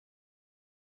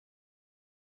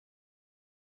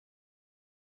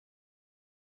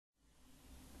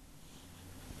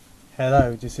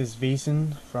Hello, this is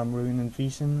Wesen from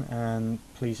Wesen, and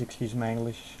please excuse my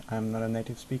English, I'm not a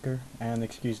native speaker, and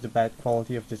excuse the bad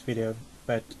quality of this video,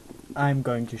 but I'm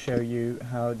going to show you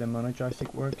how the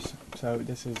MonoJoystick works. So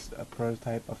this is a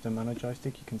prototype of the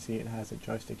MonoJoystick. You can see it has a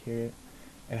joystick here.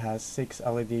 It has 6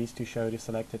 LEDs to show the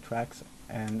selected tracks,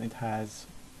 and it has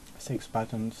 6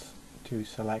 buttons to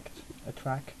select a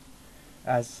track,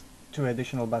 as 2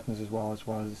 additional buttons as well as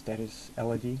the status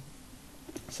LED.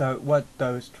 So what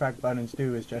those track buttons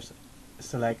do is just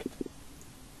select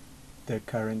the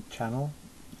current channel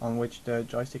on which the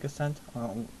joystick is sent,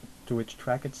 to which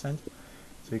track it's sent.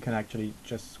 So you can actually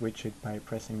just switch it by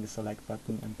pressing the select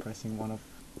button and pressing one of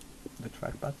the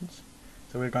track buttons.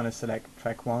 So we're going to select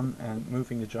track 1, and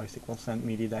moving the joystick will send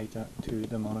MIDI data to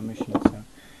the mono machine. So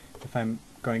if I'm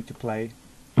going to play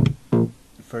the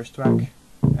first track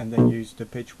and then use the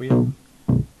pitch wheel,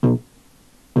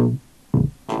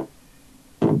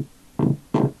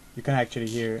 you can actually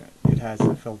hear it has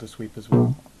a filter sweep as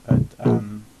well, but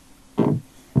the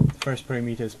first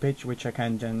parameter is pitch, which I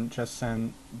can then just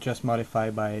modify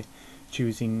by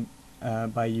choosing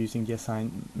by using the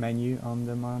assign menu on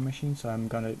the mono machine. So I'm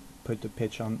gonna put the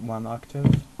pitch on 1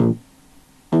 octave,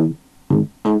 or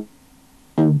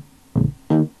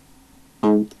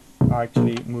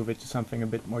actually move it to something a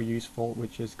bit more useful,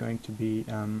 which is going to be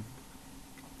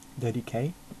the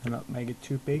decay, and not make it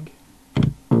too big.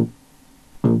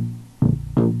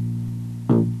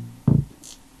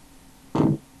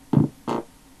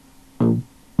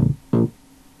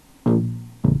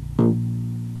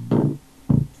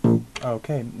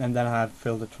 Okay, and then I have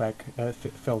filter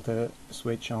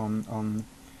switch on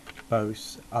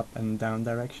both up and down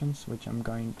directions, which I'm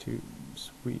going to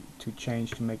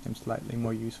change to make them slightly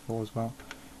more useful as well.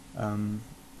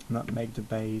 Not make the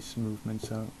bass movement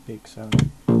so big. So,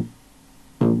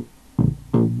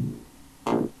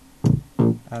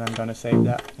 and I'm gonna save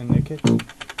that in the kit.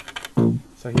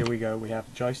 So here we go. We have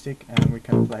a joystick, and we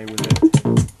can play with it.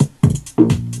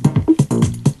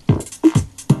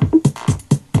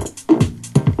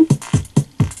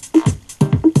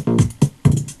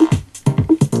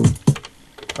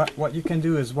 But what you can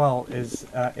do as well is,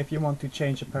 if you want to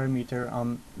change a parameter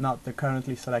on not the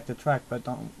currently selected track, but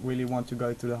don't really want to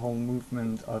go through the whole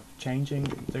movement of changing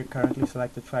the currently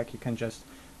selected track, you can just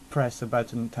press a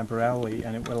button temporarily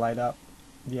and it will light up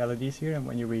the LEDs here, and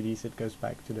when you release it goes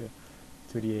back to the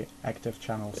active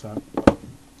channel. So what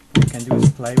you can do is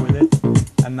play with it.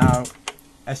 And now,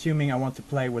 assuming I want to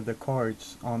play with the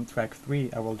chords on track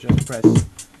 3, I will just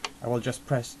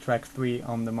press track 3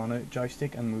 on the mono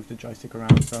joystick and move the joystick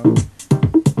around. So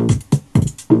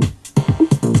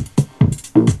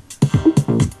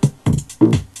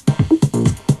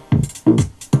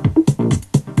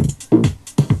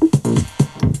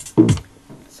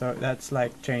that's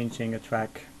like changing a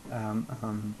track.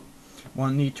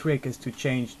 One neat trick is to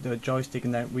change the joystick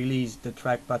and then release the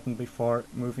track button before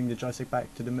moving the joystick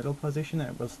back to the middle position,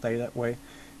 and it will stay that way.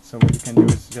 So what you can do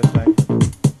is just like,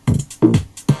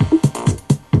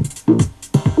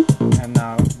 and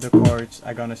now the chords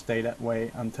are gonna stay that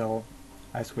way until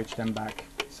I switch them back.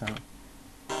 So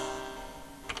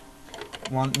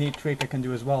one neat trick I can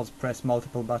do as well is press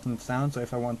multiple buttons down. So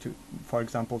if I want to, for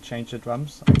example, change the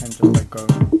drums, I can just like go,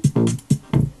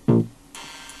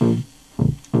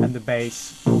 and the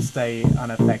bass will stay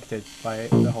unaffected by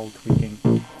the whole tweaking.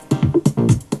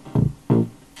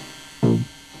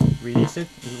 Release it,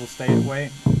 it will stay that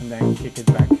way, and then kick it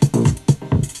back.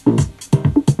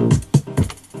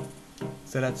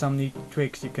 So that's some neat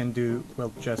tricks you can do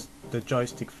with just the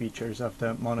joystick features of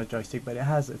the mono joystick, but it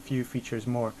has a few features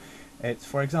more. It's,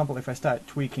 for example, if I start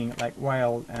tweaking like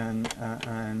wild and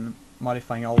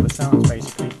modifying all the sounds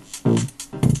basically,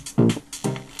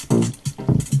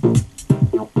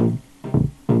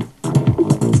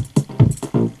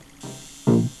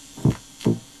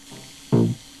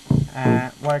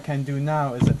 what I can do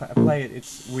now is, if I play it,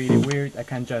 it's really weird, I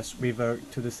can just revert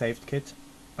to the saved kit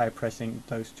by pressing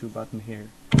those 2 buttons here.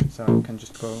 So I can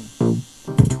just go,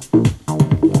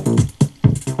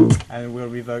 and it will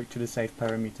revert to the saved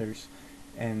parameters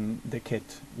in the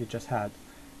kit you just had.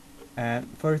 And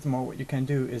furthermore, what you can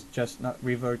do is just not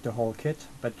revert the whole kit,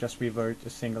 but just revert a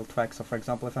single track. So for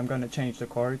example, if I'm going to change the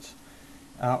chords,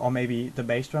 or maybe the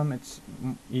bass drum, it's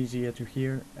easier to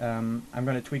hear. I'm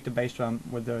going to tweak the bass drum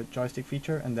with the joystick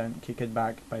feature and then kick it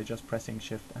back by just pressing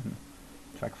shift and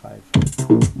track 5.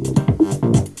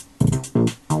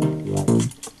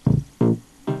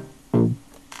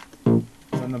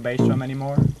 So no bass drum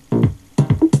anymore,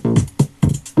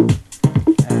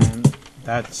 and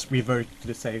that's revert to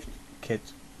the saved kit,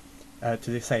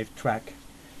 to the saved track.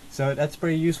 So that's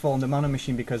pretty useful on the mono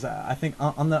machine, because I think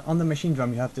on the machine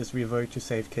drum you have this revert to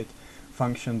save kit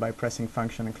function by pressing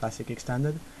function and classic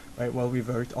extended, right? Will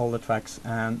revert all the tracks,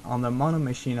 and on the mono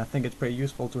machine I think it's pretty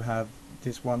useful to have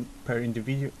this one per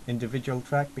individual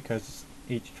track, because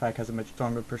each track has a much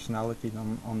stronger personality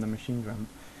than on the machine drum.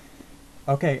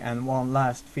 Okay, and one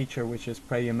last feature which is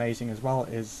pretty amazing as well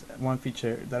is one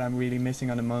feature that I'm really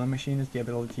missing on the mono machine is the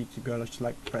ability to go to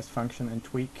like press function and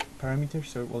tweak parameters,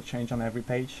 so it will change on every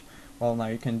page. Well, now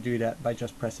you can do that by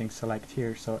just pressing select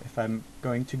here. So if I'm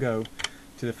going to go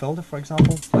to the filter, for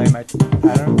example, play my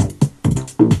pattern,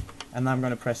 and I'm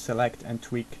going to press select and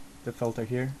tweak the filter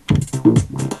here,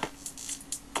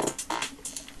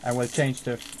 I will change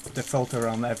the filter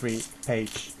on every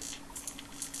page.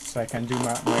 So I can do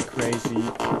my crazy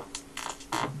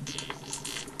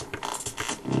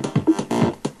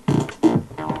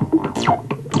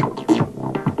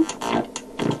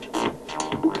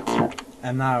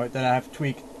and now that I have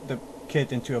tweaked the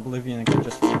kit into oblivion, I can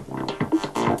just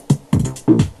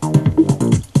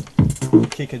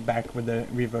kick it back with the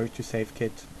revert to save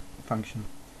kit function.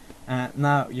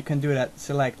 Now you can do that,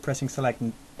 pressing select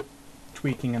and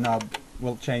tweaking a knob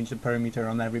will change the parameter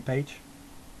on every page.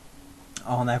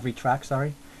 On every track,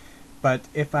 sorry. But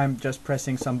if I'm just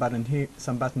pressing some buttons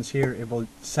here, it will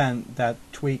send that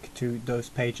tweak to those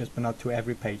pages but not to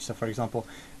every page. So for example,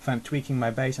 if I'm tweaking my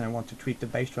bass and I want to tweak the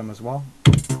bass drum as well,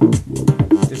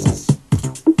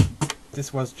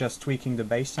 this was just tweaking the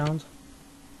bass sound,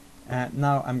 and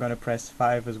now I'm gonna press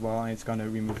 5 as well, and it's gonna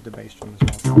remove the bass drum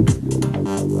as well.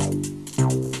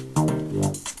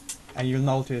 And you'll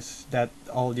notice that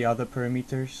all the other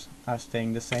parameters are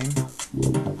staying the same.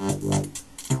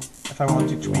 If I want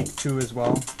to tweak 2 as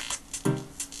well,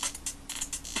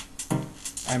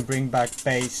 and bring back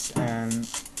bass and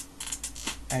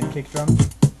kick drum,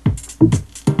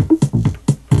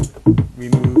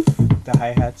 remove the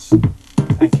hi-hats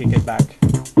and kick it back.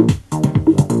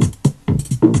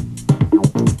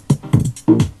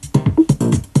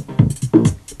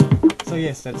 So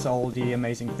yes, that's all the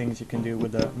amazing things you can do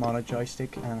with the mono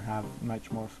joystick, and have much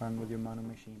more fun with your mono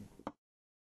machine.